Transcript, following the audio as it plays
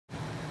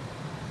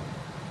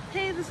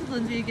Hey, this is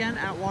Lindsay again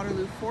at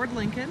Waterloo Ford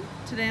Lincoln.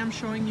 Today I'm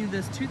showing you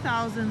this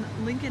 2000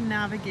 Lincoln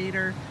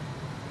Navigator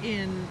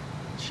in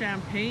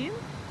Champagne.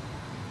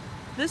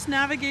 This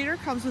Navigator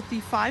comes with the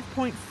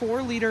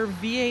 5.4 liter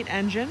V8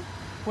 engine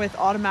with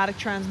automatic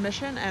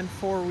transmission and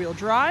four-wheel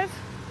drive.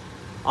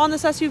 On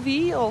this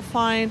SUV, you'll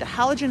find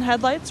halogen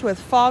headlights with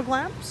fog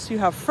lamps. You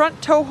have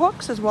front tow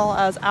hooks as well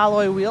as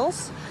alloy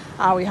wheels.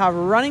 We have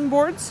running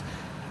boards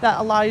that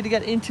allow you to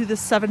get into this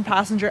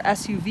 7-passenger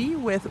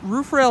SUV with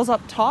roof rails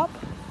up top.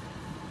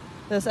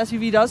 This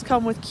SUV does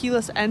come with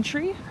keyless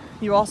entry.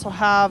 You also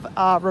have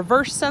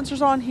reverse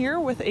sensors on here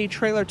with a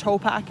trailer tow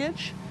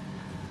package.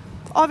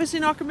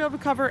 Obviously not going to be able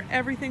to cover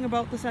everything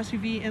about this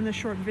SUV in this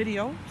short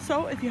video,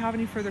 so if you have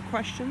any further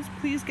questions,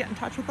 please get in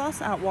touch with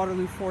us at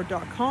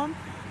waterlooford.com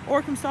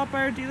or come stop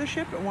by our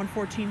dealership at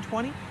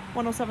 11420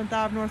 107th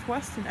Ave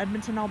Northwest in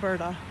Edmonton,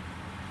 Alberta.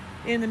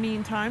 In the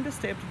meantime, to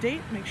stay up to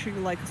date, make sure you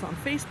like us on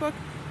Facebook,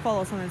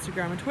 follow us on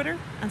Instagram and Twitter,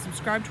 and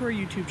subscribe to our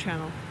YouTube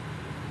channel.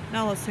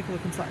 Now let's take a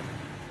look inside.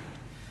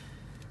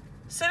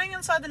 Sitting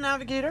inside the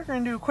Navigator, we're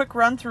going to do a quick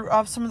run through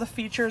of some of the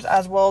features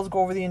as well as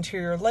go over the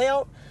interior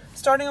layout.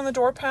 Starting on the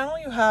door panel,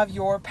 you have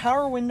your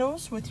power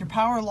windows with your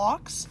power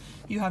locks.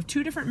 You have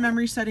two different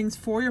memory settings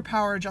for your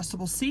power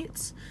adjustable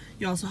seats.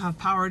 You also have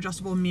power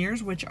adjustable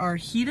mirrors, which are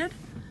heated.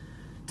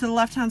 To the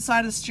left hand side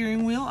of the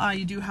steering wheel,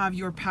 you do have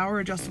your power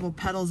adjustable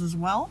pedals as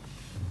well.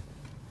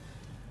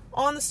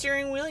 On the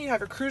steering wheel, you have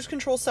your cruise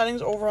control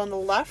settings over on the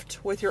left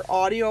with your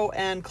audio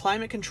and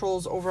climate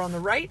controls over on the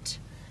right.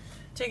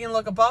 Taking a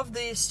look above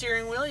the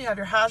steering wheel, you have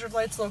your hazard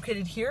lights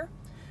located here.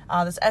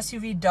 This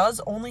SUV does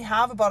only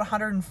have about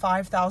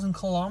 105,000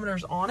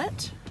 kilometers on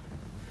it.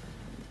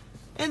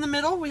 In the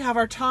middle, we have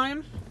our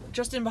time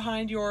just in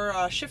behind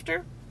your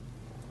shifter.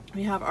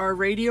 We have our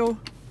radio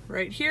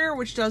right here,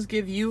 which does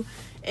give you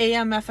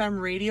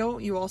AM/FM radio.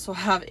 You also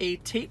have a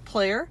tape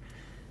player,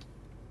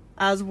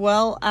 as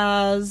well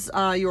as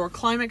your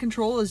climate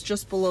control is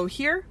just below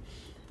here.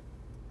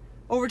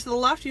 Over to the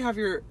left, you have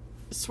your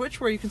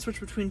switch where you can switch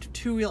between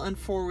two-wheel and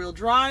four-wheel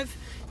drive.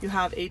 You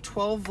have a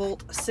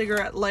 12-volt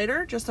cigarette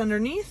lighter just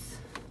underneath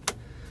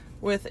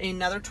with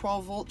another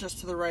 12-volt just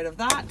to the right of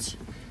that.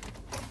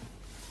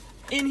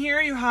 In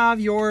here you have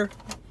your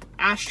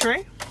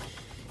ashtray.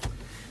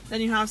 Then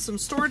you have some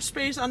storage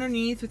space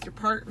underneath with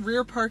your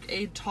rear park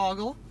aid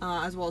toggle,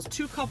 as well as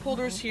two cup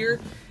holders here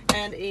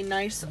and a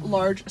nice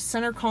large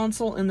center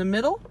console in the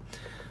middle.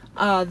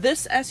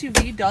 This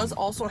SUV does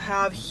also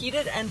have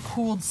heated and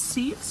cooled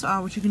seats,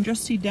 which you can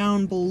just see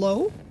down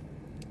below.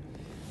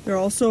 They're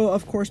also,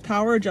 of course,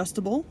 power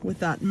adjustable with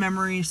that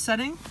memory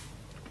setting.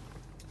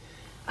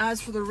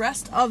 As for the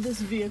rest of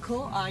this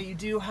vehicle, you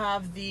do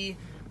have the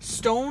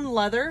stone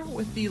leather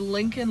with the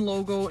Lincoln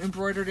logo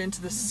embroidered into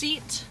the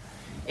seat.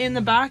 In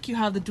the back, you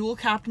have the dual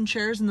captain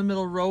chairs in the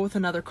middle row with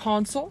another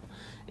console.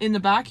 In the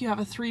back, you have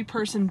a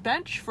 3-person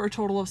bench for a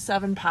total of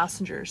 7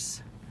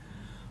 passengers.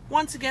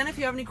 Once again, if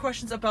you have any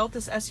questions about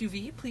this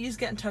SUV, please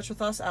get in touch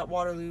with us at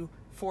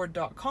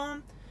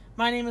waterlooford.com.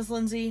 My name is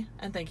Lindsay,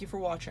 and thank you for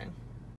watching.